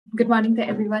Good morning to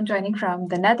everyone joining from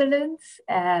the Netherlands,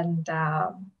 and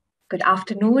good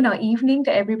afternoon or evening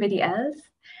to everybody else.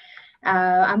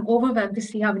 I'm overwhelmed to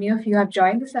see how many of you have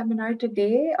joined the seminar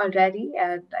today already,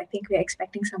 and I think we're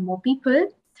expecting some more people.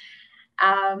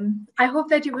 I hope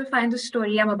that you will find the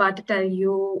story I'm about to tell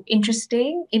you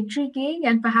interesting, intriguing,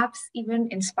 and perhaps even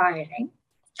inspiring.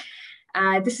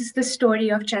 This is the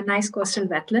story of Chennai's coastal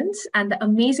wetlands and the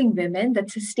amazing women that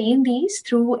sustain these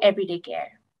through everyday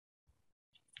care.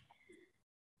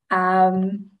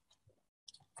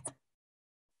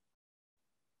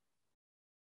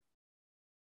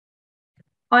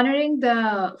 Honoring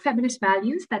the feminist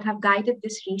values that have guided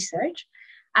this research,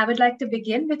 I would like to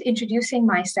begin with introducing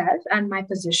myself and my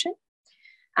position.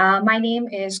 My name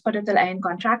is Qurratul Ain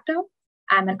Contractor.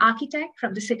 I'm an architect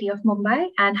from the city of Mumbai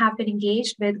and have been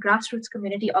engaged with grassroots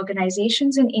community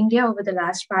organizations in India over the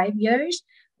last 5 years,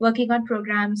 working on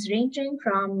programs ranging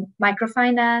from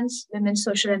microfinance, women's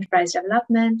social enterprise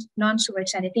development, non-sewage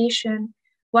sanitation,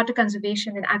 water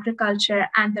conservation in agriculture,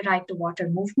 and the right to water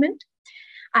movement.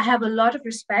 I have a lot of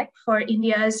respect for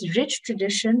India's rich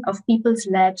tradition of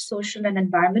people's-led social and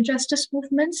environment justice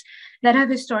movements that have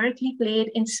historically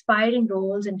played inspiring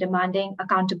roles in demanding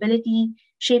accountability,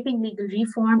 shaping legal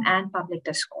reform, and public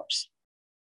discourse.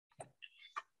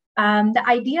 The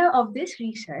idea of this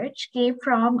research came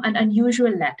from an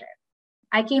unusual letter.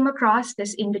 I came across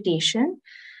this invitation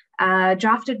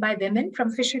drafted by women from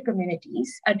fisher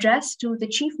communities addressed to the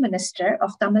Chief Minister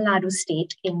of Tamil Nadu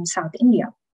state in South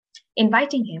India,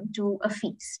 inviting him to a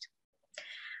feast.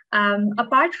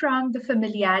 Apart from the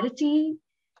familiarity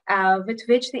with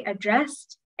which they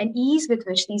addressed and ease with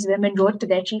which these women wrote to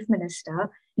their chief minister,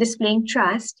 displaying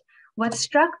trust, what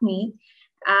struck me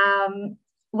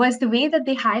was the way that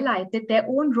they highlighted their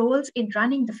own roles in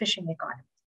running the fishing economy.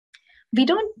 We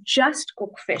don't just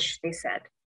cook fish, they said.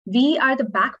 We are the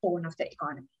backbone of the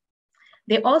economy.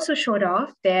 They also showed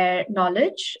off their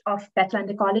knowledge of wetland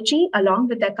ecology along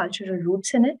with their cultural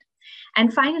roots in it.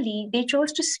 And finally, they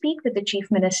chose to speak with the chief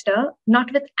minister,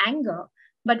 not with anger,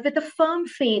 but with a firm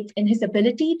faith in his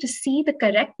ability to see the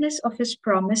correctness of his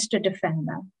promise to defend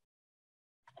them.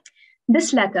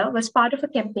 This letter was part of a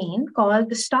campaign called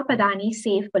the Stop Adani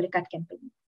Save Pulicat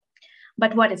campaign.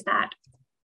 But what is that?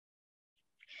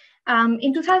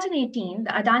 In 2018, the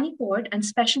Adani Port and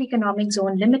Special Economic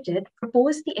Zone Limited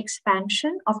proposed the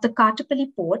expansion of the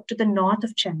Kattupalli port to the north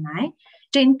of Chennai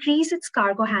to increase its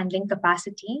cargo handling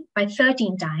capacity by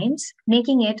 13 times,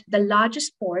 making it the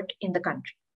largest port in the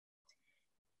country.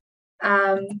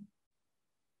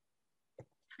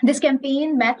 This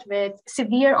campaign met with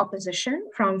severe opposition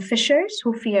from fishers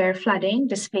who fear flooding,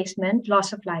 displacement,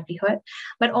 loss of livelihood,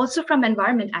 but also from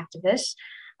environment activists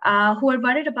who are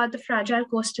worried about the fragile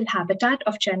coastal habitat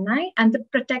of Chennai and the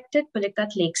protected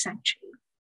Pulicat Lake Sanctuary.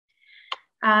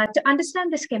 To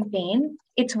understand this campaign,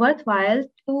 it's worthwhile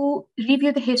to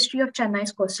review the history of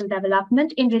Chennai's coastal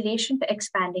development in relation to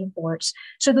expanding ports.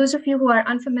 So those of you who are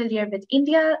unfamiliar with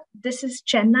India, this is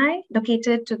Chennai,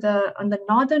 located on the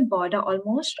northern border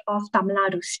almost of Tamil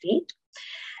Nadu state.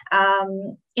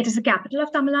 It is the capital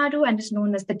of Tamil Nadu and is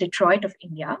known as the Detroit of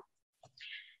India.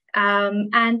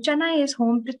 And Chennai is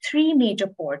home to 3 major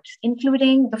ports,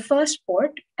 including the first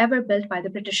port ever built by the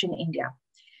British in India.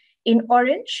 In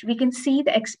orange, we can see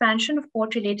the expansion of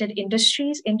port-related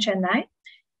industries in Chennai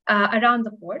around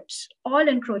the ports, all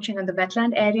encroaching on the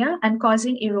wetland area and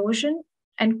causing erosion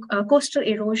and coastal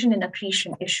erosion and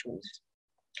accretion issues.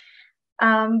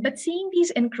 But seeing these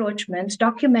encroachments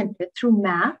documented through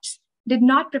maps did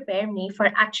not prepare me for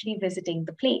actually visiting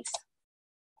the place.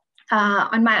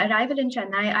 On my arrival in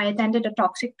Chennai, I attended a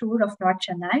toxic tour of North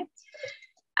Chennai,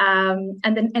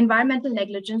 and the environmental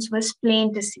negligence was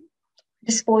plain to see.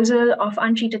 Disposal of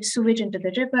untreated sewage into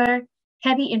the river,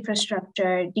 heavy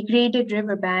infrastructure, degraded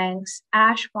riverbanks,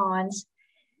 ash ponds,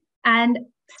 and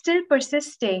still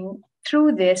persisting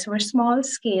through this were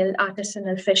small-scale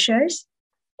artisanal fishers,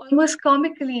 almost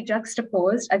comically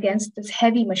juxtaposed against this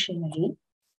heavy machinery.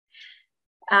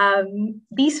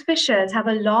 These fishers have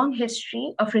a long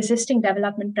history of resisting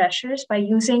development pressures by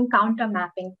using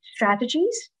counter-mapping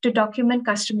strategies to document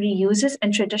customary uses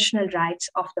and traditional rights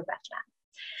of the wetland.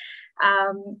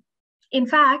 In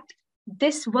fact,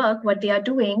 this work, what they are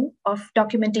doing of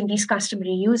documenting these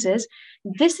customary uses,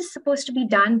 this is supposed to be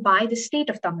done by the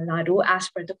state of Tamil Nadu as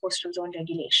per the coastal zone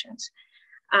regulations.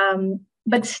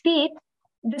 But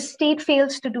the state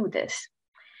fails to do this,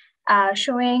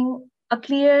 showing a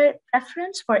clear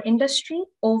preference for industry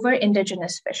over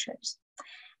indigenous fishers.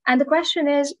 And the question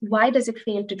is, why does it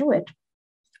fail to do it?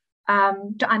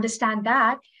 To understand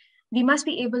that, we must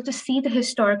be able to see the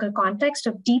historical context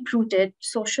of deep-rooted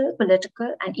social,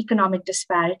 political, and economic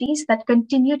disparities that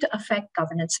continue to affect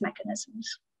governance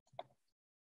mechanisms.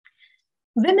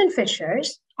 Women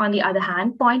fishers, on the other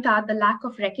hand, point out the lack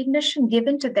of recognition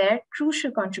given to their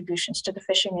crucial contributions to the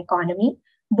fishing economy,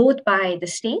 both by the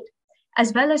state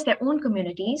as well as their own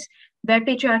communities, where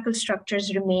patriarchal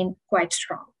structures remain quite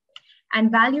strong.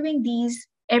 And valuing these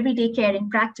everyday caring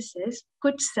practices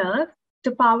could serve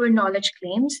to power knowledge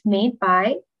claims made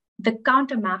by the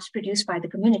counter maps produced by the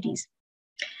communities.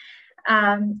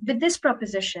 With this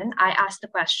proposition, I asked the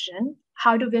question,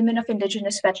 how do women of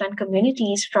indigenous wetland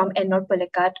communities from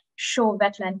Ennore-Pulicat show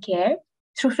wetland care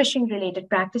through fishing-related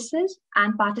practices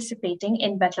and participating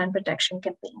in wetland protection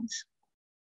campaigns?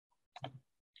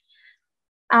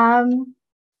 And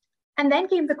then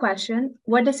came the question,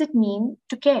 what does it mean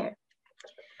to care?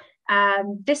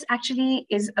 This actually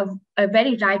is a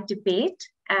very ripe debate,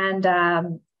 and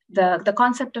the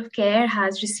concept of care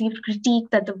has received critique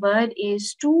that the word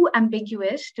is too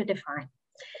ambiguous to define.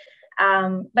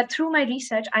 But through my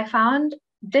research, I found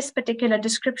this particular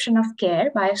description of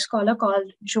care by a scholar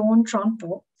called Joan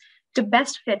Tronto to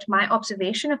best fit my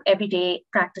observation of everyday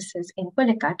practices in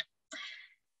Pulicat.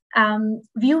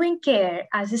 Viewing care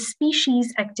as a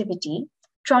species activity,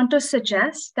 Tronto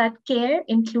suggests that care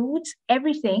includes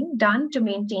everything done to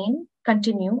maintain,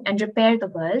 continue, and repair the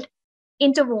world,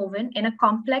 interwoven in a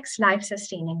complex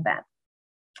life-sustaining web.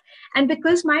 And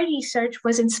because my research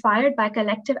was inspired by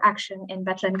collective action in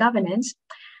wetland governance,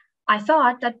 I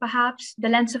thought that perhaps the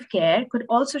lens of care could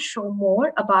also show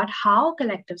more about how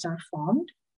collectives are formed,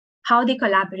 how they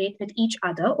collaborate with each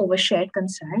other over shared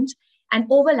concerns, and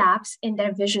overlaps in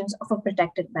their visions of a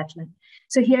protected wetland.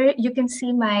 So here you can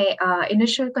see my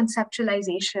initial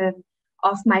conceptualization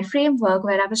of my framework,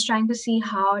 where I was trying to see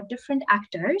how different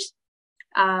actors,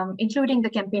 including the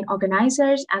campaign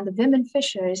organizers and the women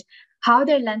fishers, how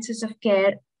their lenses of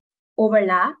care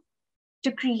overlap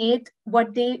to create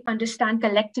what they understand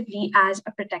collectively as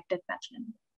a protected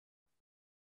wetland.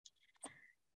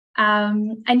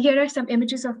 And here are some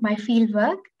images of my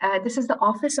fieldwork. This is the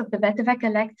office of the Vetiva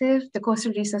Collective, the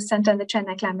Coastal Resource Center, and the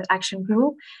Chennai Climate Action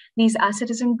Group. These are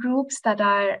citizen groups that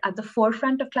are at the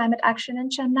forefront of climate action in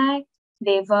Chennai.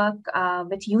 They work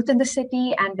with youth in the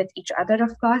city and with each other,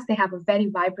 of course. They have a very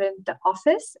vibrant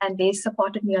office, and they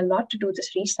supported me a lot to do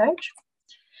this research.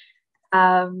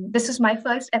 This is my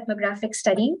first ethnographic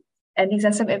study, and these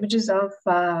are some images of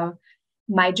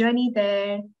my journey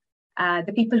there.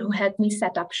 The people who helped me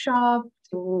set up shop.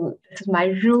 This is my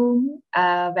room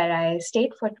where I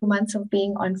stayed for 2 months of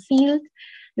being on field.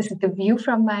 This is the view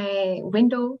from my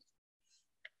window.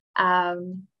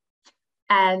 And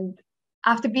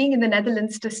after being in the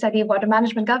Netherlands to study water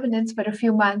management governance for a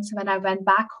few months, when I went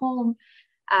back home,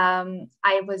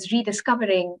 I was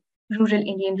rediscovering rural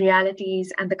Indian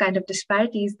realities and the kind of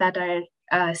disparities that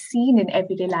are seen in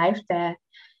everyday life there.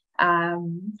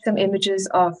 Some images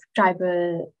of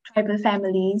tribal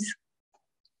families,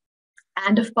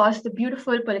 and of course the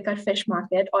beautiful Pulicat fish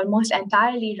market, almost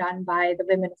entirely run by the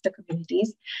women of the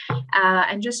communities.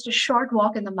 And just a short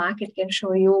walk in the market can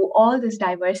show you all this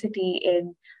diversity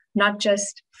in not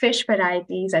just fish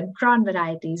varieties and prawn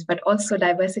varieties, but also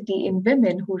diversity in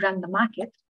women who run the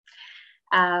market.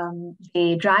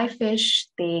 They dry fish,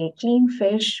 they clean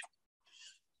fish.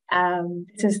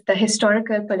 This is the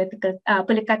historical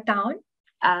Pulicat town,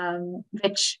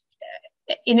 which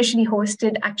initially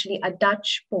hosted actually a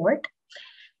Dutch port.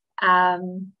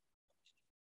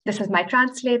 This is my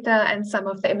translator and some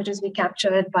of the images we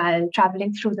captured while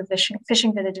traveling through the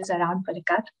fishing villages around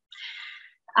Pulicat.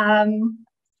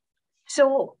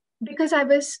 So because I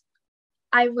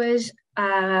was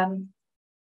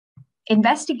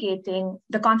investigating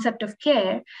the concept of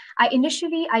care, I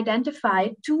initially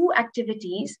identified 2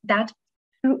 activities that,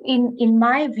 in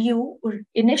my view,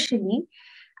 initially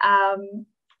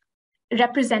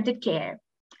represented care.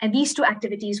 And these 2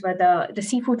 activities were the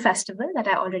seafood festival that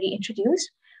I already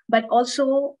introduced, but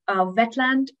also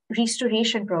wetland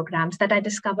restoration programs that I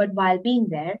discovered while being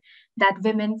there that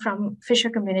women from fisher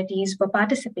communities were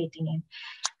participating in.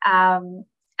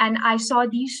 And I saw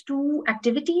these 2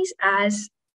 activities as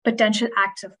potential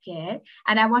acts of care.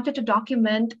 And I wanted to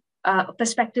document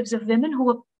perspectives of women who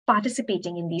were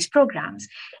participating in these programs.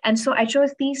 And so I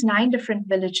chose these 9 different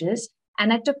villages,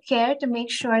 and I took care to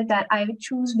make sure that I would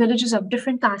choose villages of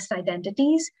different caste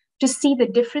identities to see the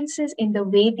differences in the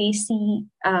way they see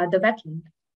the wetland.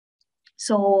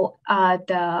 So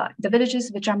the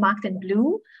villages which are marked in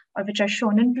blue or which are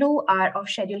shown in blue are of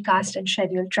scheduled caste and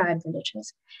scheduled tribe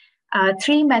villages.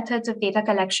 3 methods of data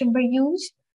collection were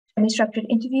used: semi-structured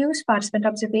interviews, participant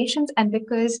observations, and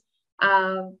because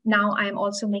Now I'm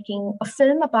also making a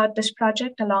film about this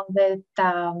project along with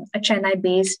a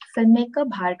Chennai-based filmmaker,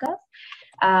 Bhargav.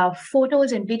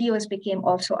 Photos and videos became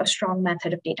also a strong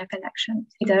method of data collection,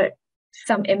 either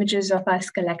some images of us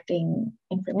collecting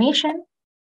information.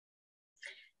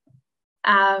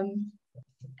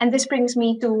 And this brings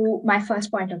me to my first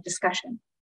point of discussion.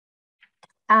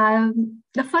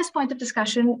 The first point of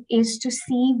discussion is to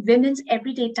see women's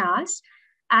everyday tasks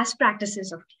as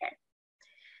practices of care.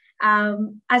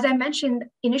 As I mentioned,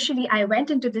 initially, I went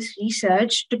into this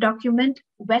research to document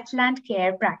wetland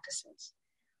care practices.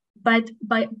 But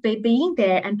by being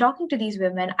there and talking to these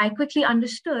women, I quickly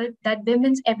understood that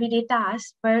women's everyday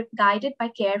tasks were guided by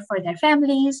care for their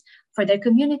families, for their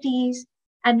communities,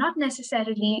 and not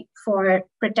necessarily for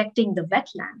protecting the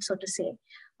wetland, so to say.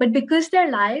 But because their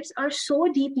lives are so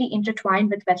deeply intertwined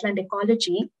with wetland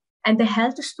ecology and their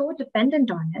health is so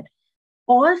dependent on it,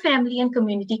 all family and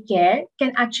community care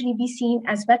can actually be seen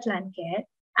as wetland care.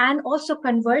 And also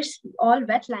conversely, all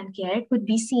wetland care could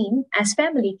be seen as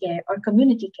family care or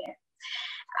community care.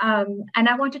 And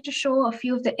I wanted to show a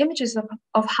few of the images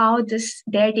of how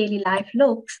their daily life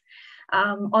looks.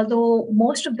 Although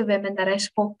most of the women that I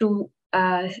spoke to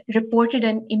reported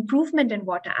an improvement in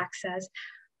water access,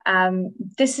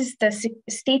 this is the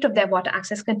state of their water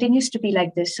access continues to be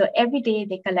like this. So every day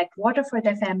they collect water for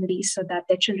their families so that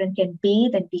their children can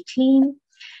bathe and be clean.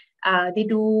 They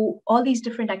do all these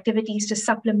different activities to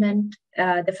supplement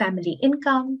the family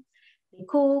income. They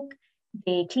cook,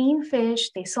 they clean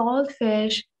fish, they salt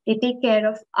fish, they take care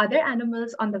of other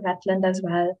animals on the wetland as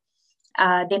well.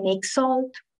 They make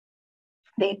salt,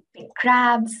 they pick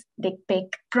crabs, they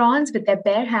pick prawns with their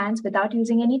bare hands without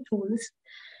using any tools.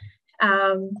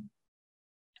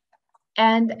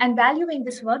 And valuing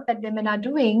this work that women are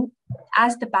doing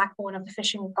as the backbone of the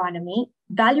fishing economy,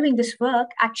 valuing this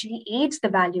work actually aids the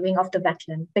valuing of the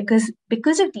wetland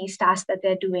because of these tasks that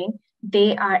they're doing,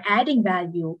 they are adding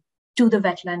value to the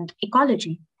wetland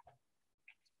ecology.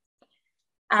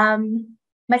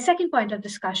 My second point of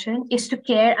discussion is to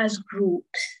care as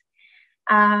groups.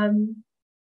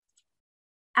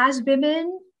 As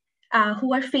women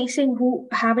who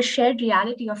have a shared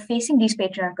reality of facing these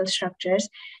patriarchal structures,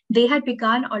 they had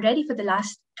begun already for the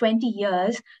last 20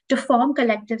 years to form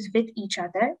collectives with each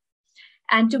other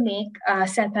and to make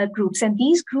self-help groups. And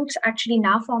these groups actually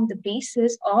now form the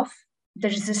basis of the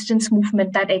resistance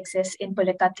movement that exists in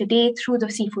Pulicat today through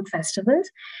the seafood festivals.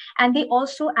 And they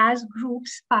also, as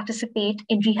groups, participate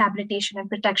in rehabilitation and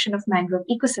protection of mangrove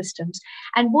ecosystems.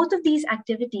 And both of these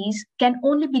activities can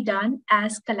only be done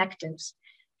as collectives.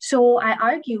 So I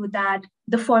argue that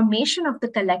the formation of the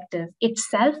collective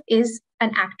itself is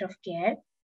an act of care.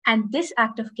 And this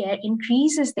act of care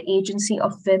increases the agency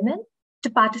of women to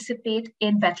participate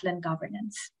in wetland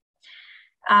governance.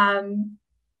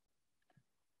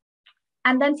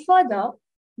 And then further,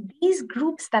 these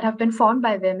groups that have been formed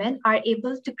by women are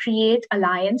able to create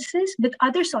alliances with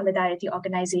other solidarity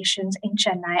organizations in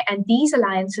Chennai. And these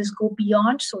alliances go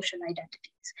beyond social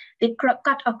identities. They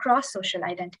cut across social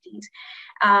identities.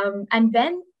 And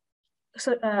when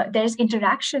there's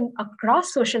interaction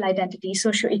across social identities,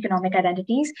 socioeconomic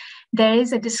identities, there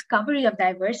is a discovery of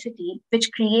diversity,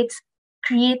 which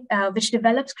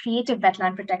develops creative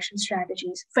wetland protection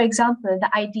strategies. For example,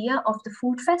 the idea of the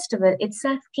food festival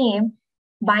itself came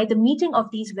by the meeting of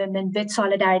these women with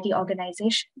solidarity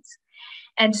organizations.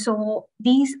 And so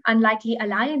these unlikely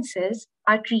alliances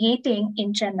are creating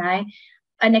in Chennai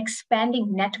an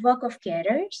expanding network of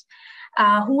carers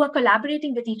who are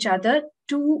collaborating with each other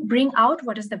to bring out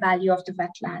what is the value of the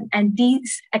wetland. And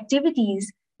these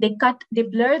activities, they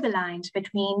blur the lines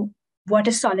between what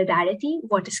is solidarity,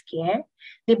 what is care.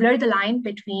 They blur the line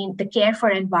between the care for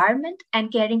environment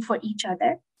and caring for each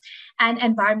other, and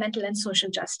environmental and social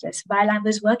justice. While I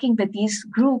was working with these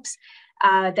groups,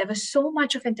 there was so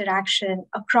much of interaction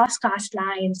across caste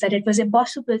lines that it was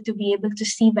impossible to be able to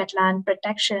see wetland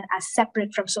protection as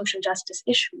separate from social justice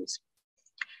issues.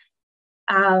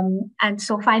 And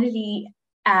so finally,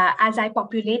 as I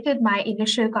populated my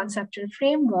initial conceptual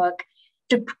framework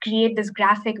to create this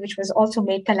graphic, which was also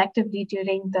made collectively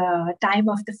during the time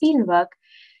of the fieldwork,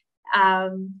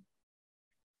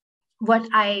 what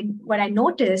I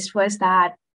noticed was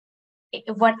that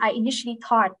what I initially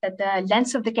thought that the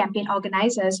lens of the campaign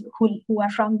organizers who are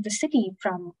from the city,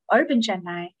 from urban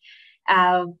Chennai,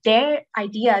 their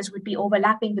ideas would be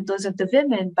overlapping with those of the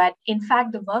women. But in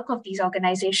fact, the work of these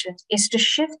organizations is to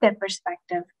shift their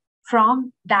perspective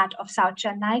from that of South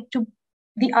Chennai to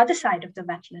the other side of the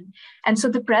wetland. And so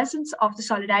the presence of the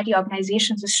solidarity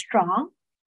organizations is strong,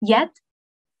 yet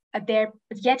they're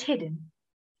hidden.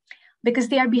 because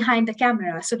they are behind the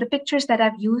camera. So the pictures that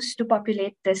I've used to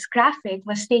populate this graphic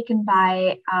was taken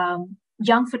by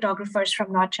young photographers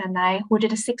from North Chennai who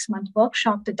did a 6-month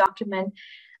workshop to document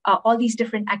all these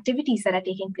different activities that are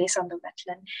taking place on the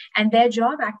wetland. And their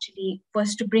job actually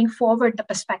was to bring forward the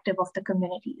perspective of the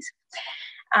communities.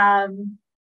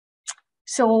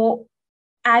 So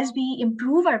as we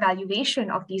improve our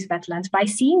valuation of these wetlands by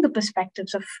seeing the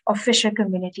perspectives of fisher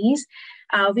communities,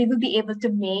 we will be able to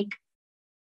make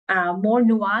more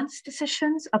nuanced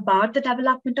decisions about the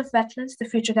development of wetlands, the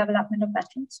future development of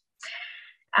wetlands.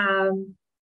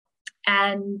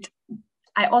 And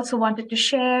I also wanted to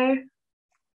share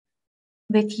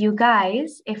with you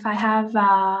guys, if I have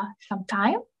some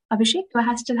time. Abhishek, do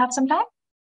I still have some time?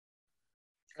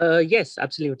 Yes,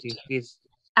 absolutely, please.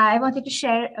 I wanted to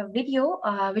share a video,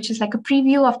 which is like a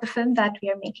preview of the film that we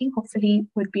are making, hopefully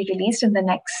would be released in the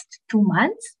next 2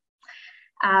 months.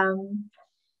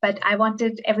 But I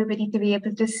wanted everybody to be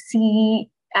able to see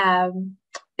the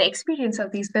experience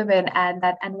of these women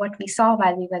and what we saw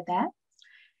while we were there.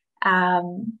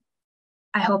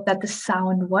 I hope that the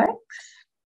sound works.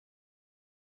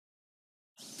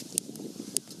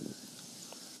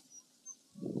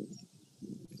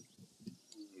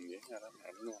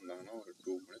 Over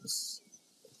 2 minutes.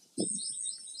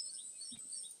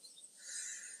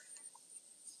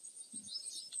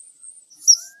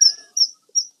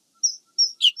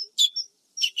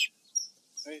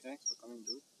 Hey, thanks for coming,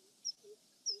 dude.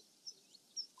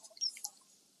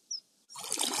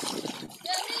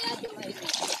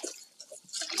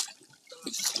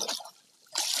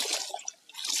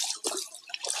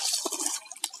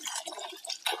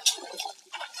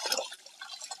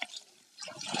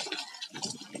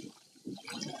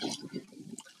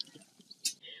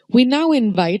 We now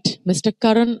invite Mr.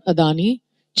 Karan Adani,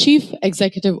 Chief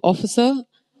Executive Officer,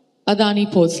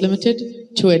 Adani Ports Limited,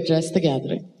 to address the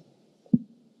gathering.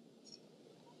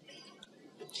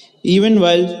 Even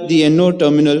while the Ennore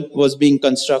terminal was being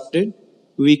constructed,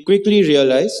 we quickly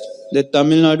realized that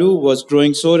Tamil Nadu was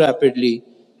growing so rapidly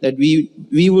that we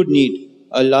would need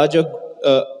a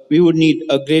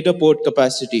greater port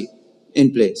capacity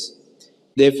in place.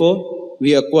 Therefore,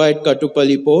 we acquired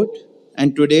Kattupalli Port,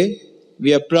 and today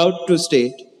we are proud to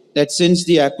state that since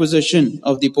the acquisition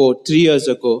of the port 3 years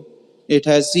ago, it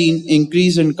has seen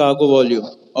increase in cargo volume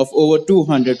of over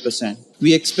 200%.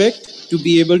 We expect to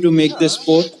be able to make this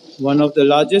port one of the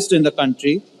largest in the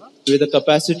country, with a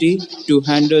capacity to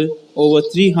handle over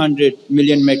 300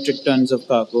 million metric tons of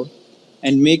cargo,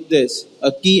 and make this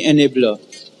a key enabler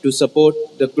to support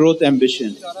the growth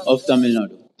ambition of Tamil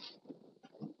Nadu.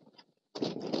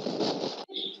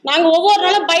 நாங்க ஒவ்வொரு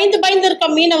நாளும் பயந்து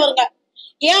இருக்கோம் மீனவர்ங்க.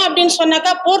 ஏன் அப்படின்னு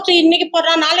சொன்னாக்கா, board இன்னைக்கு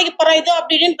போடுறோம் நாளைக்கு போடுறோம் இது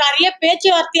அப்படின்னு நிறைய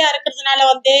பேச்சுவார்த்தையா இருக்கிறதுனால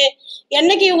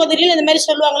என்னைக்கு இவங்க திடீர்னு இந்த மாதிரி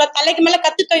சொல்லுவாங்களா, தலைக்கு மேல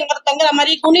கத்து தொங்குற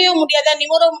மாதிரி குனியவும் முடியாத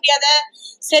நிமிரவும் முடியாத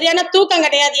சரியான தூக்கம்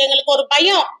கிடையாது. எங்களுக்கு ஒரு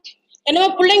பயம், என்னமோ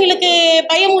பிள்ளைங்களுக்கு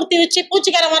பயமுறுத்தி வச்சு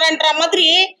பூச்சிக்கார வரன்ற மாதிரி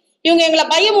இவங்க எங்களை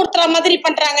பயமுறுத்துற மாதிரி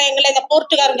பண்றாங்க எங்களை இந்த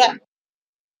போர்ட்டுக்காரங்க.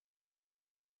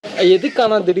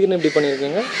 எதுக்கான திடீர்னு இப்படி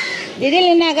பண்ணிருக்கீங்க?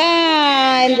 திடீர்னுனாக்கா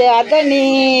இந்த அதானி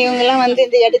இவங்கெல்லாம்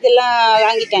இந்த இடத்தெல்லாம்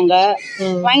வாங்கிட்டாங்க.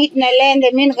 வாங்கிட்டனால இந்த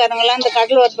மீன்காரங்கெல்லாம் இந்த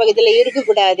கடல் ஓர பக்கத்துல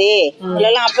இருக்கக்கூடாது,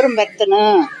 இவங்களெல்லாம் அப்புறம்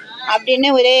படுத்தணும் அப்படின்னு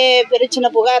ஒரே பிரச்சனை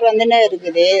புகார் வந்துன்னு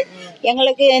இருக்குது.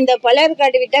 எங்களுக்கு இந்த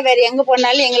பழையாறுகாடு விட்டால் வேறு எங்கே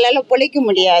போனாலும் எங்களால் பொழைக்க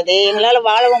முடியாது, எங்களால்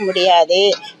வாழவும் முடியாது.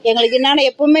 எங்களுக்கு என்னன்னா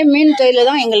எப்பவுமே மீன் தொழில்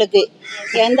தான் எங்களுக்கு.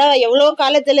 எவ்வளோ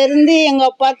காலத்திலேருந்து எங்கள்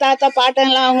அப்பா தாத்தா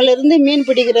பாட்டங்களாம் அவங்களிருந்து மீன்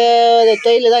பிடிக்கிற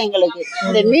தொழில் தான் எங்களுக்கு.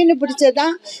 இந்த மீன் பிடிச்சது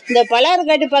தான் இந்த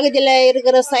பழையாறுகாடு பகுதியில்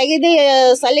இருக்கிற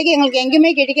சலுகை எங்களுக்கு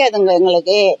எங்கேயுமே கிடைக்காதுங்க.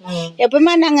 எங்களுக்கு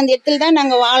எப்பவுமே நாங்கள் இந்த இடத்துல தான்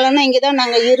நாங்கள் வாழணும், இங்கே தான்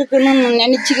நாங்கள் இருக்கணும்னு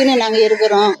நினச்சிக்கின்னு நாங்கள்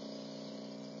இருக்கிறோம்.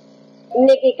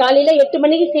 இன்னைக்கு காலையில 8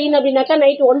 மணிக்கு செய்யணும் அப்படின்னாக்கா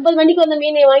நைட்டு 9 மணிக்கு வந்து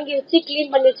மீனை வாங்கி வச்சு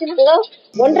கிளீன் பண்ணி வச்சு நாங்க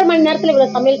 1.5 மணி நேரத்துல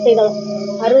இவ்வளவு சமையல் செய்தோம்.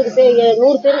 60 பேர்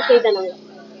 100 பேருக்கு செய்தோம் நாங்க.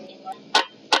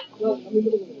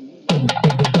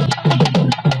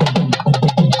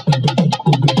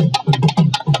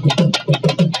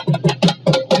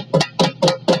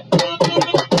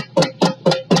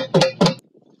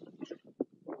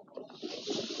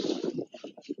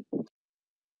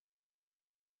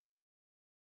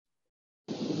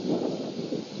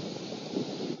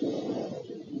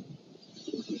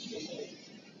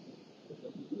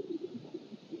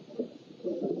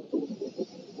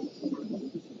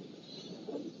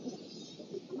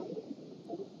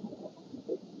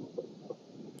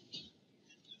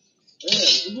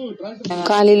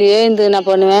 காலையிலேயே என்ன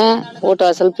பண்ணுவேன், ஓட்டு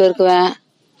வாசல் பெருக்குவேன்,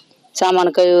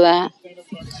 சாமான கழுவுவேன்,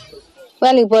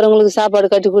 வேலைக்கு போகிறவங்களுக்கு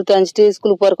சாப்பாடு கட்டி கொடுத்து அனுப்பிச்சிட்டு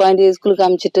ஸ்கூலுக்கு போகிற குழந்தைய ஸ்கூலுக்கு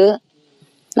அனுப்பிச்சிட்டு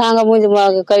நாங்கள் மூஞ்சி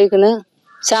கழுவிக்கணும்,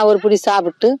 ஒரு பிடி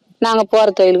சாப்பிட்டு நாங்கள் போகிற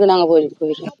தொழிலுக்கு நாங்கள்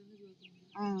போயிடுவோம்.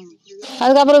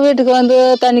 அதுக்கப்புறம் வீட்டுக்கு வந்து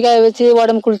தண்ணி காய வச்சு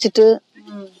உடம்பு குளிச்சுட்டு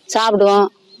சாப்பிடுவோம்.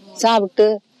 சாப்பிட்டு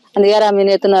அந்த ஏரா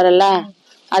மீன் எடுத்துன்னு வரல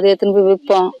அதை எடுத்துன்னு போய்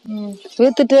விற்போம்.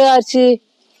 விற்றுட்டு அரிசி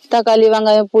தக்காளி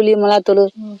வெங்காயம் புளி மிளகாத்தூள்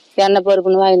எண்ணெய்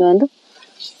பருப்புன்னு வாங்கிட்டு வந்து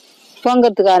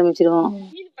பொங்கறதுக்கு ஆரம்பிச்சிடுவோம்.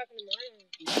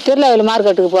 திருநெல்வேலி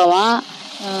மார்க்கெட்டுக்கு போவோம்,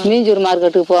 மீஞ்சூர்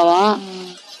மார்க்கெட்டுக்கு போவோம்.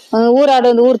 ஊராடு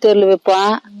வந்து ஊர் தெருவில்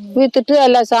விற்போம். விற்றுட்டு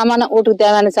எல்லா சாமானும் வீட்டுக்கு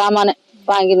தேவையான சாமானை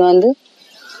வாங்கின்னு வந்து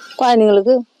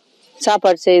குழந்தைங்களுக்கு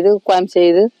சாப்பாடு செய்து குழம்பு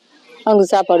செய்து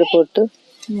அவங்களுக்கு சாப்பாடு போட்டு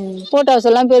ஹவுஸ்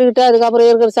எல்லாம் பெருகிட்டு அதுக்கப்புறம்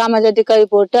இருக்கிற சாமான் சட்டி கழுவி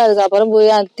போட்டு அதுக்கப்புறம் போய்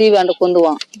டிவி ஆண்ட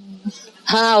கொண்டுவோம்.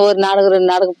 ஒரு நாடகம் 2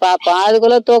 நாடகம் பார்ப்போம்.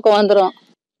 அதுக்குள்ள தூக்கம் வந்துடும்,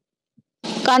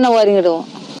 கண்ணை ஒதுங்கிடுவோம்.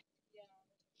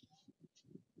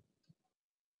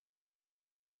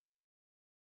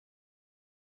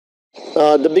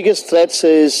 The biggest threats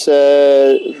is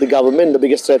the government. The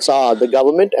biggest threats are the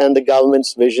government and the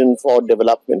government's vision for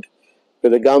development. So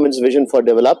the government's vision for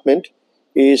development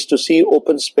is to see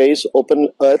open space, open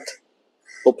earth,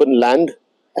 open land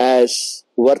as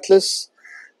worthless,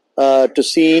 to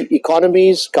see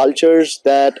economies, cultures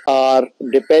that are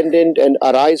dependent and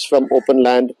arise from open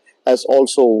land as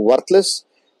also worthless,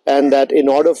 and that in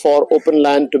order for open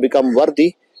land to become worthy,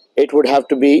 it would have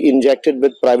to be injected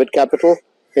with private capital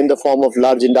in the form of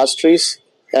large industries,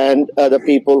 and the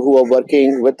people who are working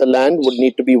with the land would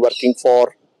need to be working for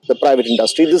the private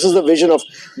industry. This is the vision of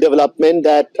development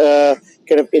that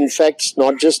kind of infects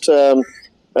not just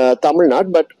Tamil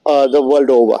Nadu but the world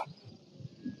over.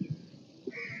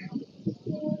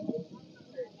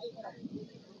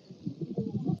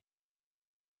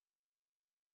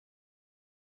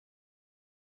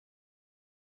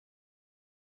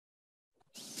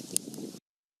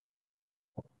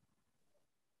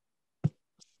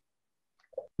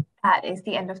 That is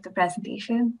the end of the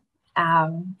presentation.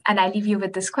 And I leave you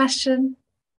with this question,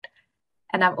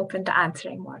 and I'm open to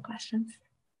answering more questions.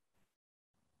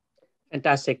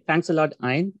 Fantastic. Thanks a lot,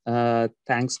 Ain.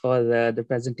 Thanks for the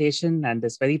presentation and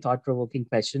this very thought-provoking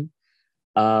question.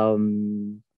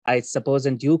 I suppose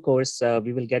in due course,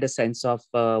 we will get a sense of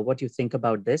what you think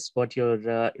about this, what your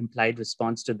implied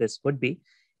response to this would be.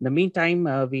 In the meantime,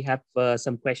 we have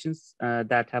some questions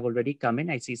that have already come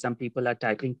in. I see some people are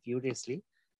typing furiously.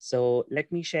 So let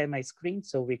me share my screen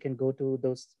so we can go to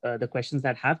those the questions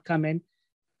that have come in.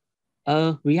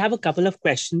 We have a couple of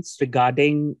questions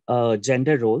regarding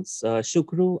gender roles.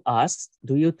 Shukru asks,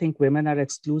 do you think women are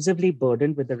exclusively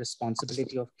burdened with the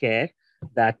responsibility of care,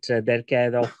 that their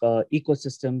care of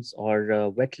ecosystems or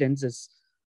wetlands is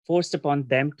forced upon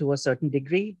them to a certain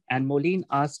degree? And Moline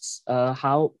asks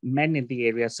how men in the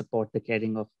area support the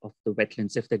caring of the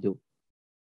wetlands, if they do.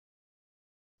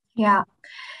 Yeah.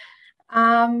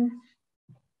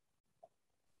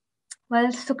 Well,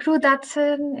 Sukru, that's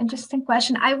an interesting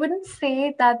question. I wouldn't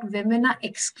say that women are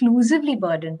exclusively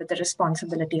burdened with the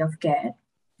responsibility of care.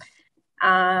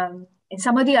 In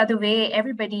some of the other way,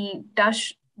 everybody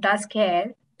does care.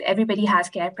 Everybody has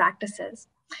care practices.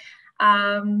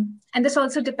 And this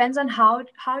also depends on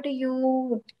how do you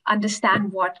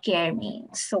understand what care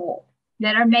means. So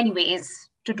there are many ways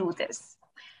to do this.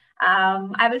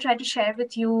 I will try to share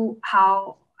with you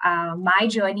how my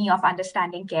journey of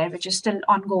understanding care, which is still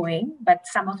ongoing, but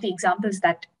some of the examples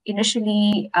that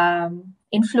initially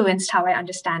influenced how I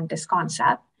understand this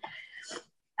concept.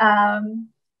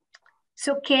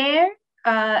 So care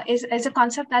is a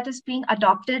concept that is being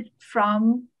adopted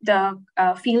from the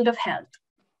field of health.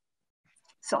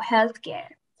 So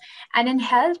healthcare. And in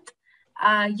health,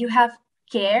 you have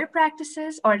care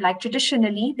practices, or like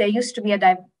traditionally, there used to be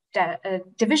a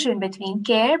division between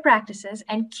care practices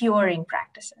and curing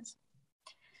practices.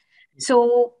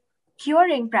 So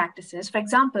curing practices, for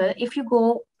example, if you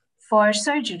go for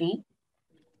surgery,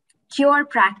 cure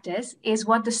practice is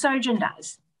what the surgeon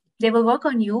does. They will work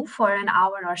on you for an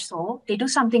hour or so. They do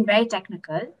something very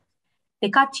technical. They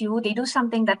cut you. They do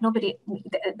something that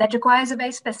that requires a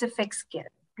very specific skill,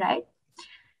 right?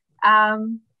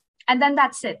 And then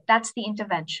that's it. That's the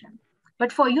intervention.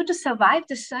 But for you to survive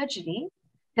the surgery,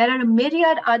 there are a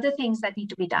myriad other things that need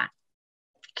to be done.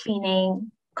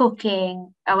 Cleaning,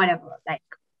 cooking, or whatever, like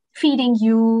feeding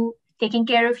you, taking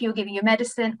care of you, giving you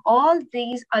medicine, all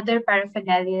these other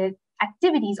paraphernalia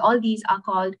activities, all these are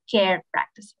called care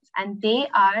practices. And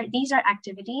these are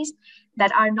activities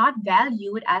that are not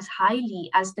valued as highly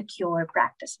as the cure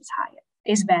practice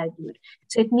is valued.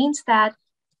 So it means that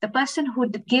the person who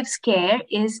gives care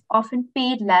is often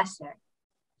paid lesser,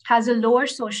 has a lower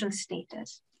social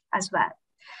status as well.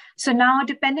 So now,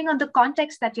 depending on the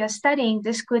context that you're studying,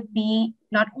 this could be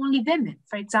not only women.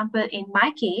 For example, in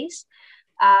my case,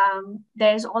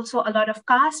 there's also a lot of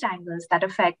caste angles that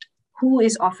affect who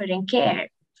is offering care.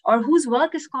 or whose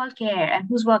work is called care and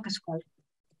whose work is called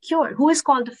cure, who is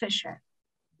called a fisher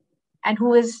and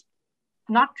who is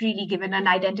not really given an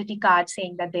identity card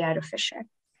saying that they are a fisher.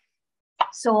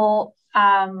 So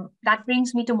that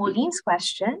brings me to Moline's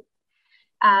question.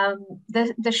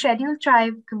 The scheduled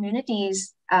tribe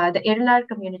communities, the Irregular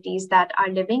communities that are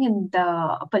living in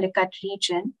the Pulicat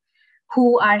region,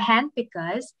 who are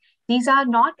handpickers, these are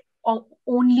not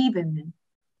only women.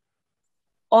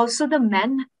 Also, the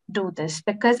men do this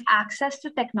because access to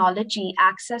technology,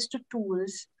 access to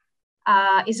tools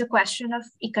is a question of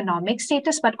economic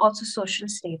status, but also social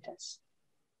status.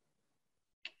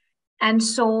 And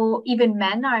so even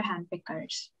men are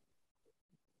handpickers.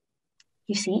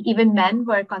 You see, even men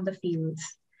work on the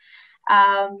fields.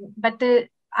 But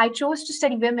I chose to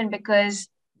study women because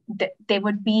they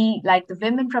would be like the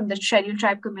women from the scheduled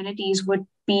tribe communities would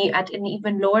be at an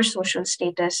even lower social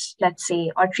status, let's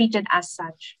say, or treated as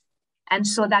such. And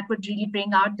so that would really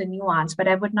bring out the nuance, but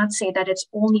I would not say that it's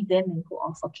only women who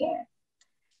offer care.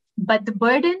 But the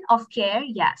burden of care,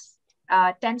 yes,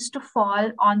 tends to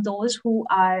fall on those who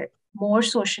are more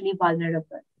socially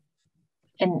vulnerable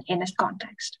in a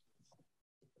context.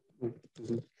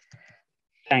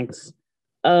 Thanks.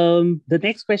 The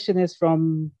next question is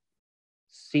from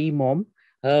C. Mom,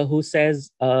 who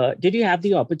says, did you have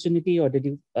the opportunity or did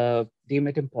you deem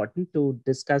it important to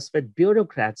discuss with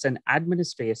bureaucrats and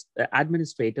administrators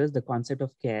the concept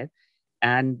of care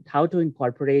and how to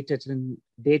incorporate it in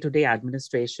day-to-day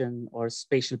administration or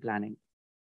spatial planning?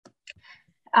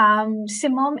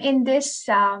 Simone, in this,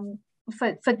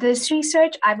 for this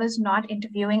research, I was not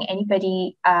interviewing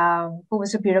anybody who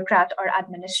was a bureaucrat or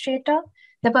administrator.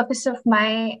 The purpose of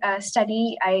my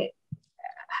study, I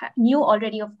knew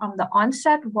already from the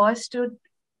onset, was to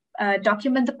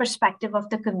document the perspective of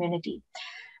the community.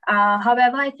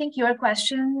 However, I think your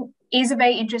question is a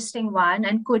very interesting one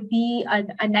and could be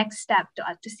a next step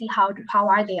to see how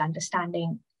are they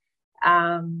understanding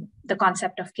the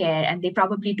concept of care, and they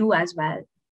probably do as well.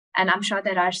 And I'm sure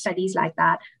there are studies like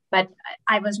that, but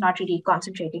I was not really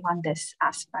concentrating on this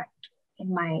aspect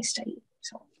in my study.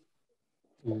 So.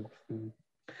 Mm-hmm.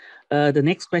 The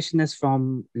next question is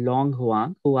from Long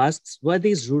Huang, who asks, were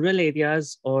these rural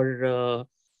areas or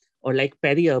like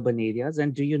peri-urban areas?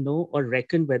 And do you know or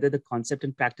reckon whether the concept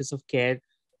and practice of care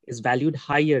is valued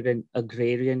higher in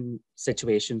agrarian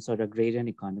situations or agrarian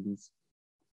economies?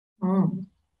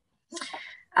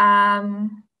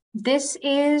 This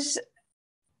is...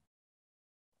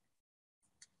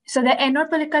 So the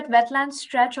Ennore-Pulicat wetlands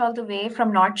stretch all the way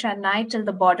from North Chennai till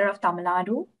the border of Tamil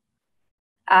Nadu.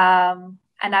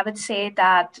 And I would say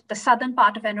that the southern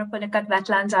part of Ennore-Pulicat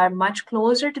wetlands are much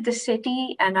closer to the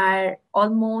city and are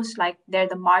almost like they're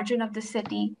the margin of the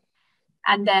city.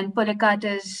 And then Pulicat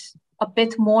is a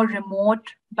bit more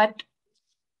remote, but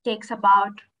takes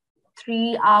about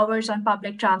 3 hours on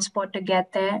public transport to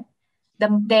get there.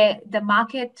 The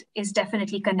market is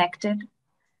definitely connected.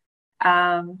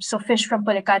 So fish from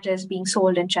Pulicat is being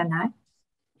sold in Chennai.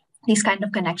 These kind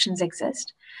of connections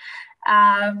exist.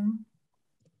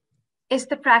 Is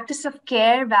the practice of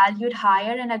care valued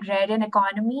higher in agrarian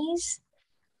economies?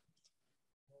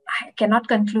 I cannot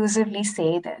conclusively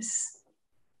say this.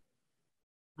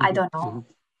 I don't know.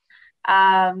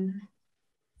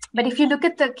 But if you look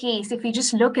at the case, if you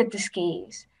just look at this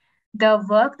case, the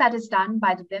work that is done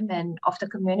by the women of the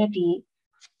community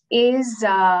is,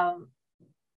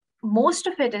 most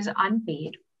of it is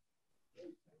unpaid.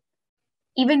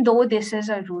 Even though this is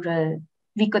a rural,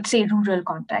 we could say rural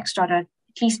context or at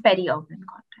least peri-urban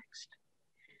context.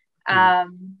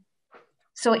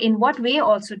 So in what way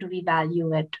also do we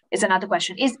value it is another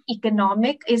question. Is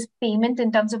payment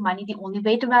in terms of money the only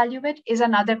way to value it is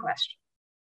another question.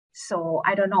 So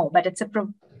I don't know, but it's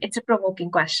a provoking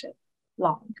question.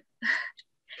 Long.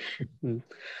 In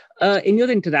your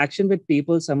interaction with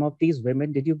people, some of these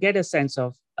women, did you get a sense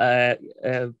of,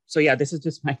 so yeah, this is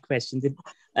just my question.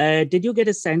 Did you get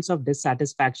a sense of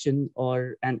dissatisfaction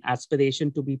or an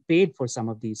aspiration to be paid for some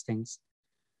of these things,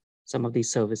 some of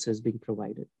these services being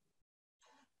provided?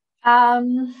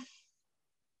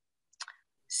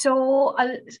 So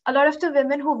a lot of the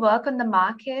women who work on the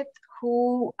market,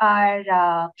 who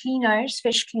are cleaners,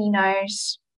 fish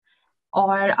cleaners,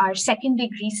 or are second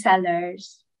degree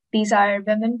sellers, these are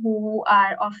women who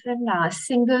are often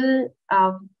single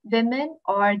women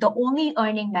or the only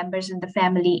earning members in the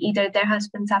family. Either their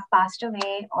husbands have passed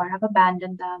away or have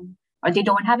abandoned them, or they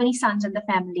don't have any sons in the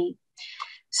family.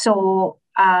 So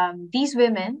these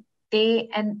women,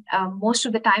 most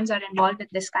of the times are involved in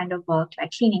this kind of work,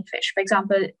 like cleaning fish. For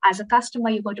example, as a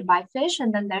customer, you go to buy fish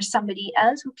and then there's somebody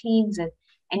else who cleans it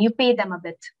and you pay them a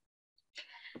bit.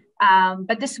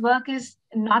 But this work is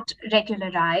not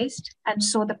regularized, and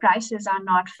so the prices are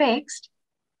not fixed.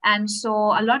 And so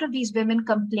a lot of these women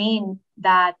complain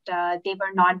that they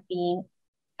were not being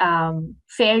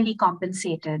fairly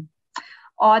compensated,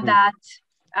 or that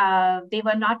they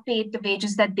were not paid the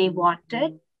wages that they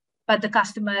wanted, but the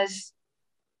customers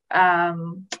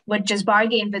would just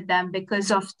bargain with them because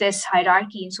of this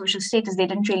hierarchy in social status. They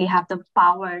didn't really have the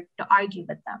power to argue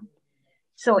with them.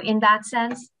 So in that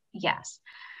sense, yes.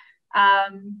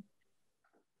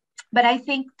 But I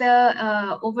think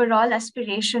the overall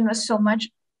aspiration was so much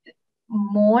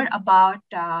more about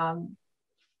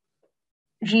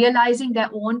realizing their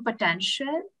own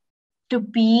potential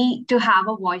to have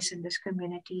a voice in this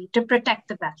community, to protect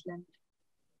the wetland,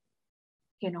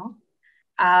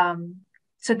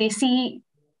 So they see,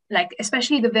 like,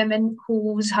 especially the women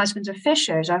whose husbands are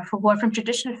fishers or who are from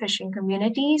traditional fishing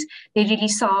communities, they really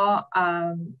saw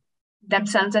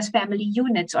themselves as family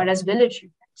units or as village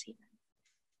units even.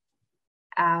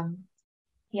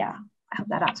 Yeah, I hope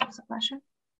that answers the question.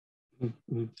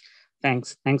 Mm-hmm.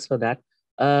 Thanks for that.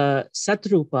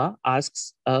 Satrupa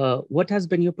asks, what has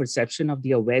been your perception of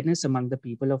the awareness among the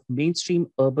people of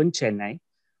mainstream urban Chennai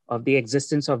of the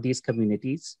existence of these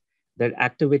communities, their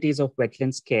activities of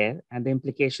wetlands care, and the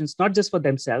implications not just for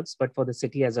themselves, but for the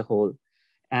city as a whole,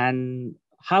 and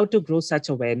how to grow such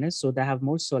awareness so they have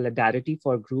more solidarity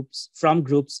from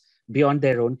groups beyond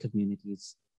their own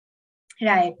communities?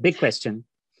 Right. Big question.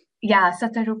 Yeah,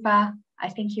 Satarupa, I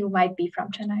think you might be from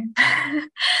Chennai.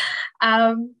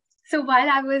 So while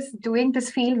I was doing this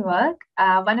field work,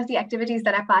 one of the activities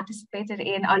that I participated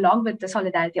in, along with the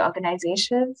solidarity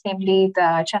organizations, namely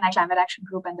the Chennai Climate Action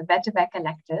Group and the Better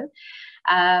Collective,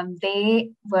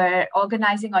 they were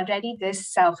organizing already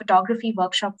this photography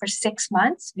workshop for 6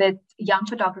 months with young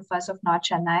photographers of North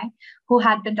Chennai who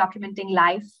had been documenting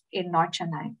life in North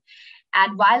Chennai.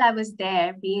 And while I was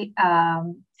there, we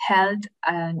held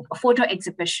a photo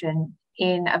exhibition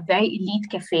in a very elite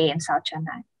cafe in South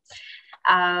Chennai.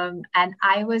 And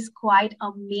I was quite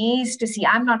amazed to see,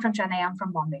 I'm not from Chennai, I'm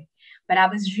from Bombay, but I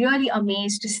was really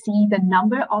amazed to see the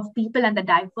number of people and the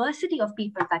diversity of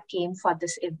people that came for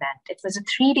this event. It was a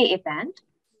 3-day event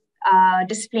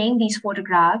displaying these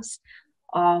photographs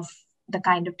of the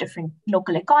kind of different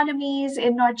local economies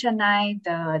in North Chennai,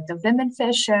 the women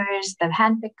fishers, the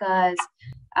handpickers,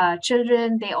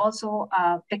 children. They also,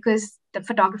 because the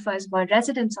photographers were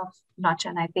residents of North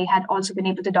Chennai, they had also been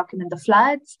able to document the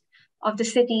floods of the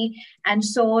city. And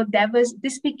so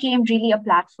this became really a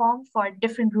platform for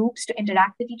different groups to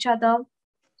interact with each other,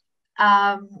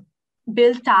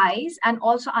 build ties, and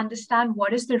also understand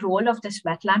what is the role of this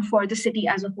wetland for the city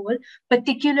as a whole,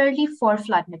 particularly for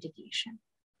flood mitigation,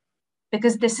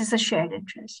 because this is a shared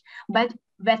interest. But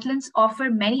wetlands offer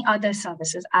many other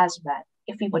services as well.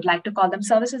 If we would like to call them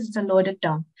services, it's a loaded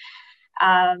term.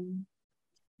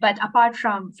 But apart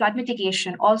from flood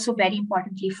mitigation, also very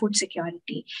importantly, food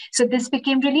security. So this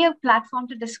became really a platform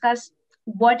to discuss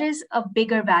what is a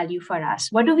bigger value for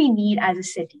us? What do we need as a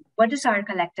city? What is our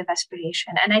collective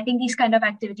aspiration? And I think these kind of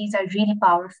activities are really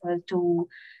powerful to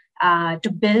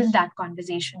build that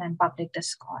conversation and public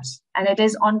discourse. And it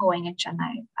is ongoing in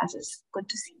Chennai, as is good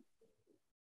to see.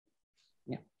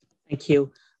 Yeah, thank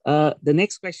you. The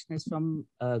next question is from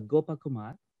Gopa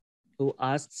Kumar, who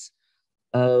asks,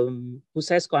 who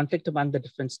says conflict among the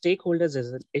different stakeholders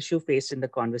is an issue faced in the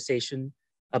conversation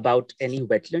about any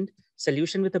wetland.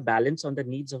 Solution with a balance on the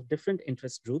needs of different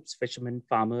interest groups, fishermen,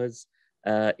 farmers,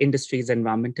 industries,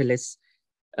 environmentalists,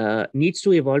 needs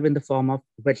to evolve in the form of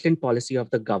wetland policy of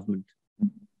the government.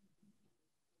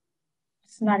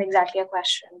 It's not exactly a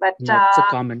question, but no, it's a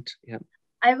comment. Yeah,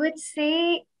 I would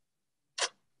say,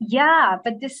 yeah,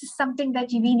 but this is something that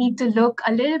we need to look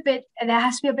a little bit, and there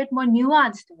has to be a bit more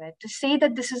nuance to it. To say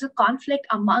that this is a conflict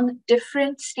among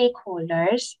different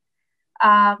stakeholders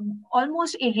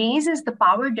almost erases the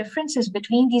power differences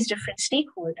between these different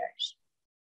stakeholders.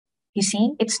 You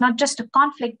see, it's not just a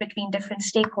conflict between different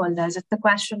stakeholders. It's the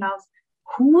question of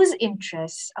whose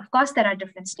interests. Of course, there are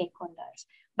different stakeholders,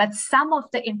 but some of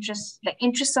the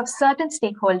interests of certain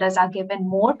stakeholders are given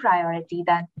more priority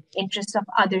than interests of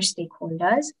other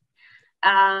stakeholders.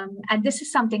 And this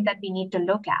is something that we need to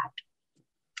look at.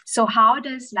 So how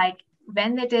does,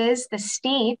 when it is the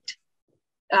state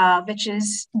which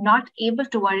is not able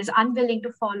to or is unwilling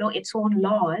to follow its own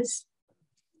laws,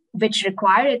 which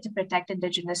require it to protect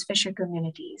indigenous fisher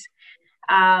communities,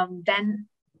 then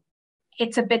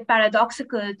it's a bit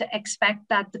paradoxical to expect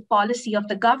that the policy of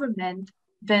the government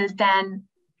will then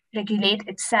regulate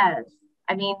itself.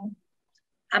 I mean,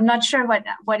 I'm not sure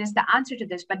what is the answer to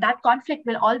this, but that conflict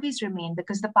will always remain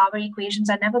because the power equations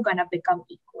are never going to become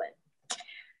equal.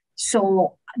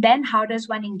 So then how does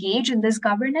one engage in this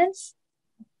governance?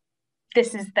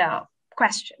 This is the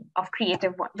question of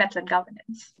creative wetland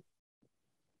governance.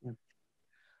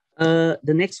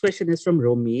 The next question is from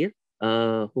Romir,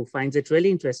 who finds it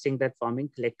really interesting that forming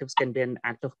collectives can be an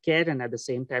act of care and at the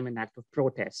same time an act of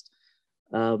protest.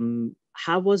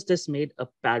 How was this made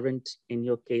apparent in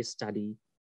your case study?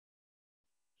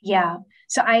 Yeah,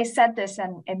 so I said this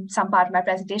in some part of my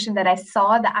presentation that I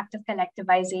saw the act of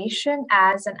collectivization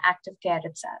as an act of care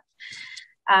itself.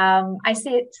 I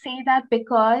say that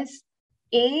because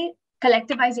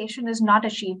collectivization is not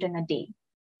achieved in a day,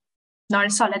 not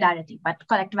a solidarity, but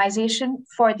collectivization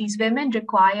for these women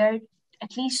required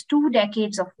at least 2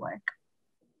 decades of work,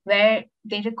 where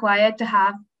they required to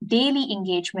have daily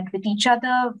engagement with each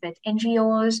other, with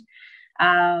NGOs.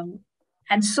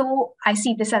 And so I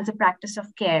see this as a practice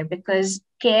of care, because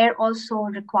care also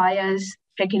requires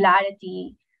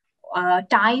regularity.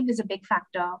 Time is a big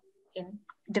factor in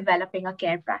developing a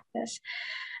care practice.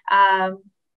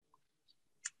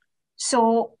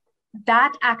 So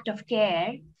that act of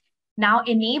care now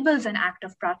enables an act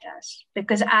of protest,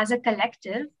 because as a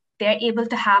collective, they're able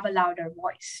to have a louder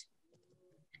voice.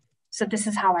 So this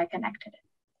is how I connected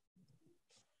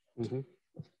it. Mm-hmm.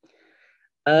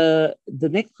 The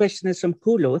next question is from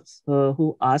Kuloth,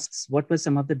 who asks, what were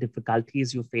some of the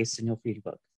difficulties you faced in your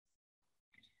fieldwork?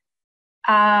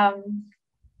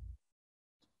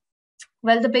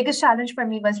 Well, the biggest challenge for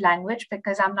me was language,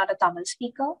 because I'm not a Tamil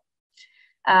speaker.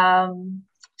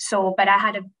 But I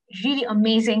had a really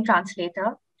amazing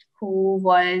translator who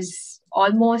was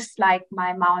almost like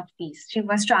my mouthpiece. She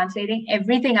was translating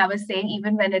everything I was saying,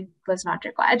 even when it was not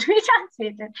required to be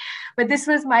translated. But this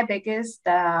was my biggest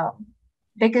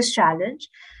challenge.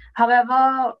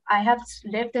 However, I have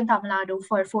lived in Tamil Nadu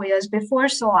for 4 years before,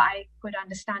 so I could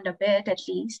understand a bit at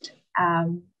least.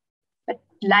 But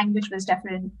language was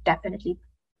definitely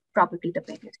probably the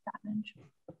biggest challenge.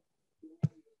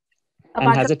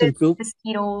 And has it improved?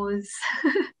 Mosquitoes.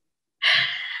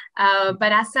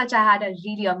 But as such, I had a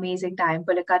really amazing time.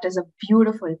 Pulicat is a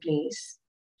beautiful place.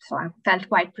 So I felt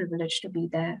quite privileged to be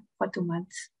there for 2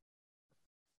 months.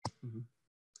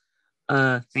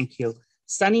 Thank you.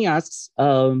 Sunny asks,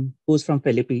 who's from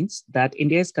Philippines, that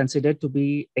India is considered to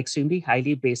be extremely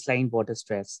highly baseline water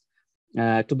stress,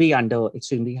 to be under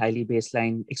extremely high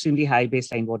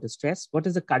baseline water stress. What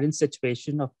is the current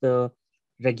situation of the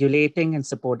regulating and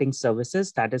supporting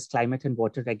services, that is climate and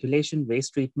water regulation,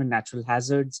 waste treatment, natural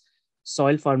hazards,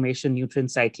 soil formation, nutrient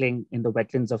cycling in the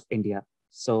wetlands of India?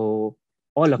 So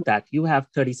all of that, you have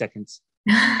 30 seconds.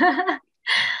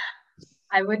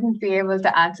 I wouldn't be able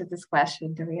to answer this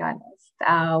question, to be honest.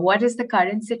 What is the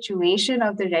current situation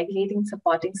of the regulating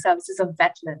supporting services of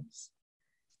wetlands?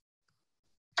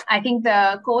 I think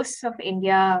the coasts of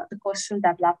India, the coastal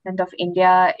development of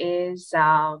India is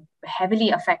heavily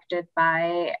affected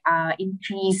by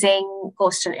increasing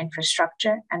coastal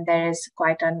infrastructure. And there is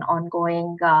quite an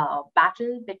ongoing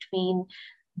battle between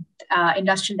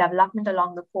industrial development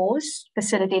along the coast,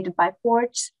 facilitated by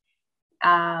ports,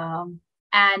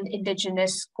 and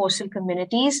indigenous coastal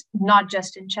communities, not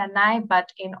just in Chennai,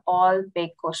 but in all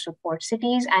big coastal port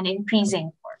cities and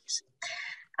increasing ports.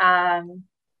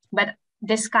 But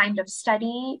this kind of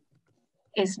study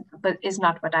is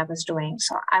not what I was doing,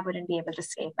 so I wouldn't be able to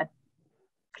say, but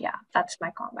yeah, that's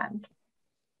my comment.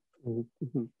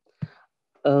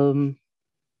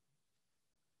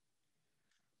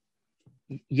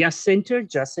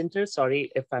 Jacinter,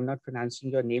 sorry if I'm not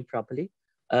pronouncing your name properly.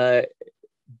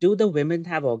 Do the women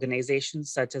have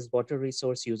organizations such as water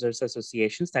resource users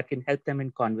associations that can help them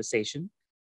in conversation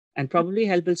and probably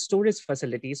help build storage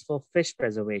facilities for fish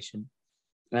preservation?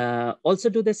 Also,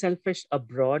 do they sell fish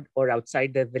abroad or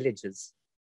outside their villages?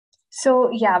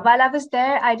 So yeah, while I was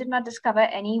there, I did not discover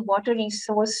any water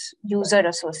resource user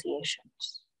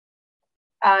associations.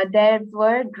 There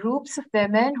were groups of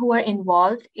women who were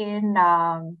involved in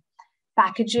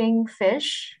packaging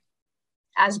fish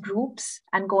as groups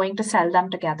and going to sell them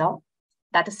together.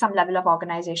 That is some level of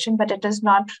organization, but it is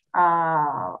not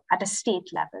at a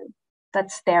state level.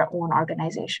 That's their own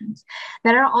organizations.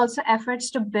 There are also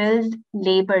efforts to build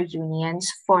labor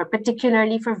unions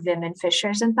particularly for women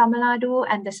fishers in Tamil Nadu,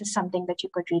 and this is something that you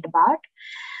could read about.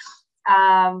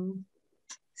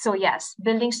 So yes,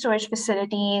 building storage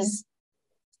facilities.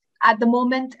 At the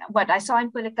moment, what I saw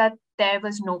in Pulicat, there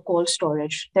was no cold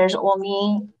storage. There's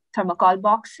only thermocol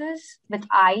boxes with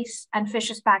ice and fish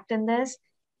is packed in this.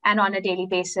 And on a daily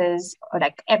basis, or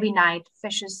like every night,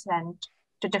 fish is sent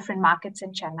to different markets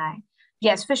in Chennai.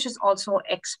 Yes, fish is also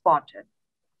exported.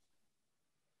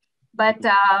 But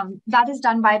that is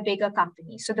done by bigger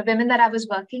companies. So the women that I was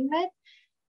working with,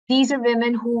 These are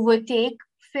women who would take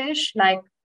fish like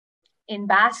in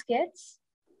baskets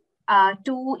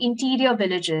to interior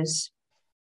villages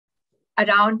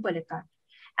around Pulicat.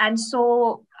 And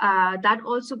so that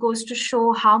also goes to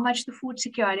show how much the food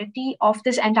security of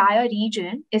this entire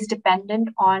region is dependent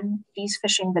on these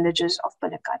fishing villages of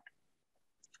Pulicat.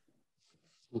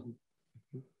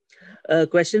 A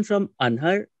question from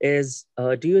Anhar is,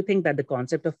 do you think that the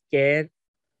concept of care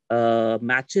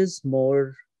matches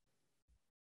more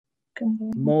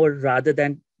rather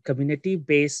than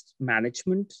community-based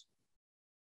management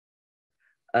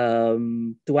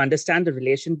to understand the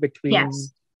relation between?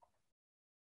 Yes.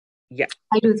 Yeah.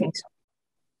 I do think so.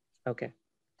 Okay.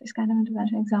 This kind of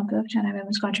intervention example of Chennai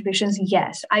women's contributions,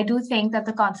 yes. I do think that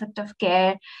the concept of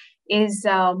care is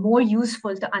more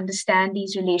useful to understand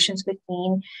these relations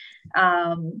between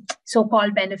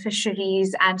so-called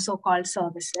beneficiaries and so-called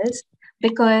services,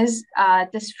 because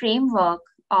this framework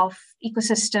of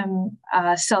ecosystem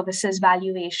services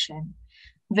valuation,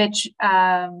 which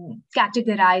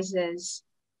categorizes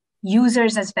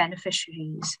users as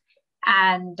beneficiaries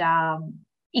and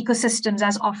ecosystems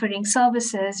as offering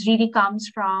services, really comes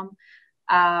from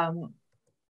an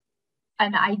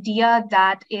idea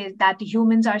that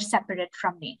humans are separate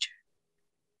from nature,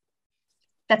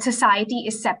 that society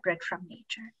is separate from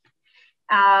nature.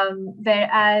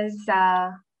 Whereas,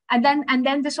 and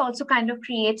then this also kind of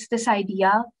creates this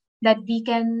idea that we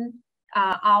can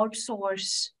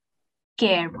outsource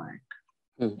care work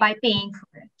by paying for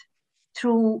it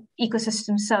through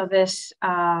ecosystem service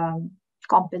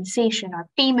compensation or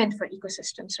payment for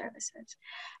ecosystem services.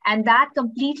 And that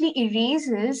completely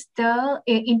erases the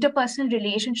interpersonal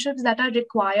relationships that are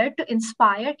required to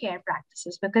inspire care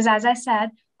practices. Because as I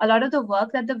said, a lot of the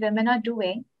work that the women are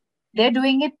doing, they're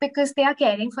doing it because they are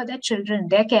caring for their children,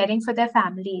 they're caring for their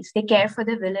families, they care for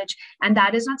their village. And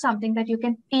that is not something that you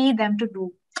can pay them to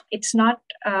do. It's not,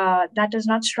 that is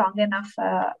not strong enough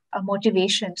a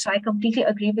motivation. So I completely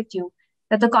agree with you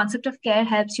that the concept of care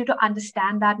helps you to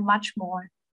understand that much more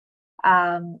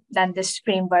than this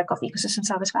framework of ecosystem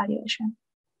service valuation.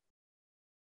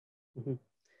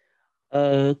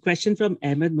 Question from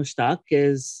Ahmed Mushtaq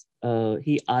is,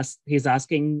 he's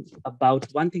asking about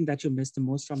one thing that you missed the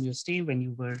most from your stay when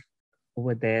you were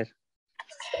over there.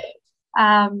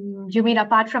 You mean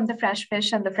apart from the fresh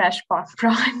fish and the fresh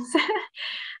prawns?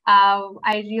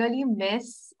 I really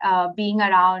miss being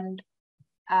around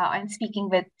and speaking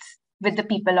with the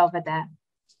people over there.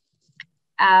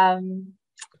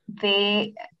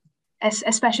 They,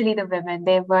 especially the women,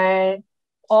 they were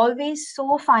always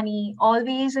so funny,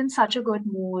 always in such a good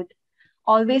mood,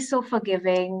 always so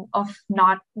forgiving of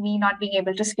me not being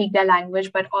able to speak their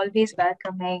language, but always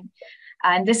welcoming.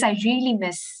 And this I really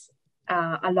miss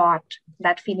a lot,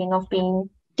 that feeling of being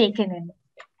taken in.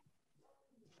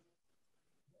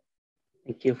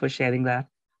 Thank you for sharing that.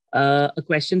 A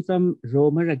question from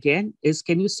Romer again is,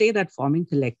 can you say that forming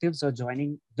collectives or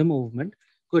joining the movement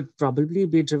could probably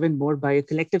be driven more by a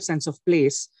collective sense of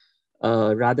place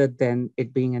rather than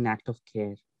it being an act of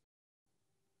care?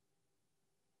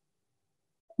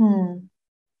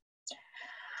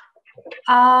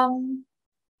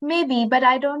 Maybe, but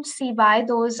I don't see why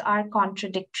those are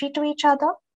contradictory to each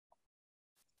other.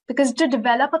 Because to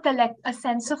develop a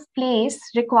sense of place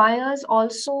requires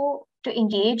also to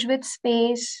engage with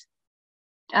space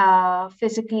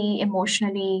physically,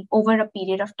 emotionally, over a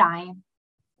period of time.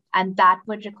 And that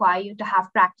would require you to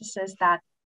have practices that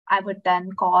I would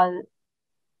then call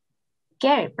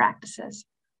care practices.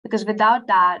 Because without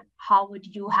that, how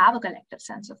would you have a collective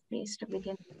sense of place to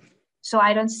begin with? So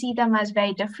I don't see them as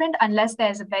very different unless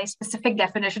there's a very specific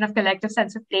definition of collective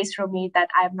sense of place for me that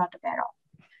I'm not aware of.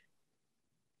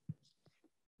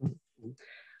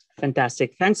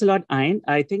 Fantastic. Thanks a lot, Ain.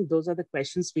 I think those are the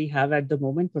questions we have at the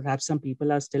moment. Perhaps some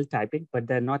people are still typing, but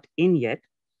they're not in yet.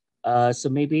 So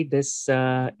maybe this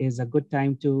is a good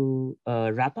time to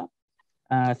wrap up.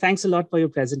 Thanks a lot for your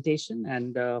presentation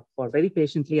and for very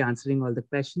patiently answering all the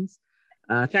questions.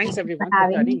 Thanks everyone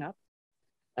for turning up.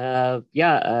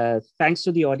 Thanks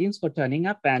to the audience for turning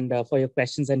up and for your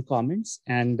questions and comments.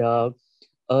 And a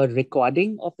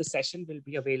recording of the session will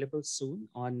be available soon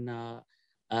on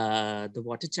the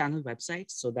Water Channel website.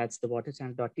 So that's the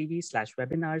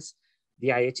waterchannel.tv/webinars, the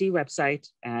IHE website,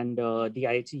 and the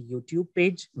IHE YouTube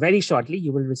page. Very shortly,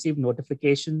 you will receive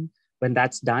notification when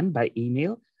that's done by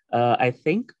email, I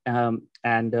think.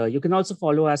 And you can also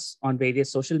follow us on various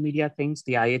social media things,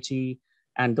 the IHE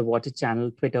and the Water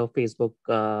Channel, Twitter, Facebook,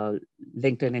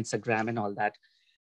 LinkedIn, Instagram, and all that.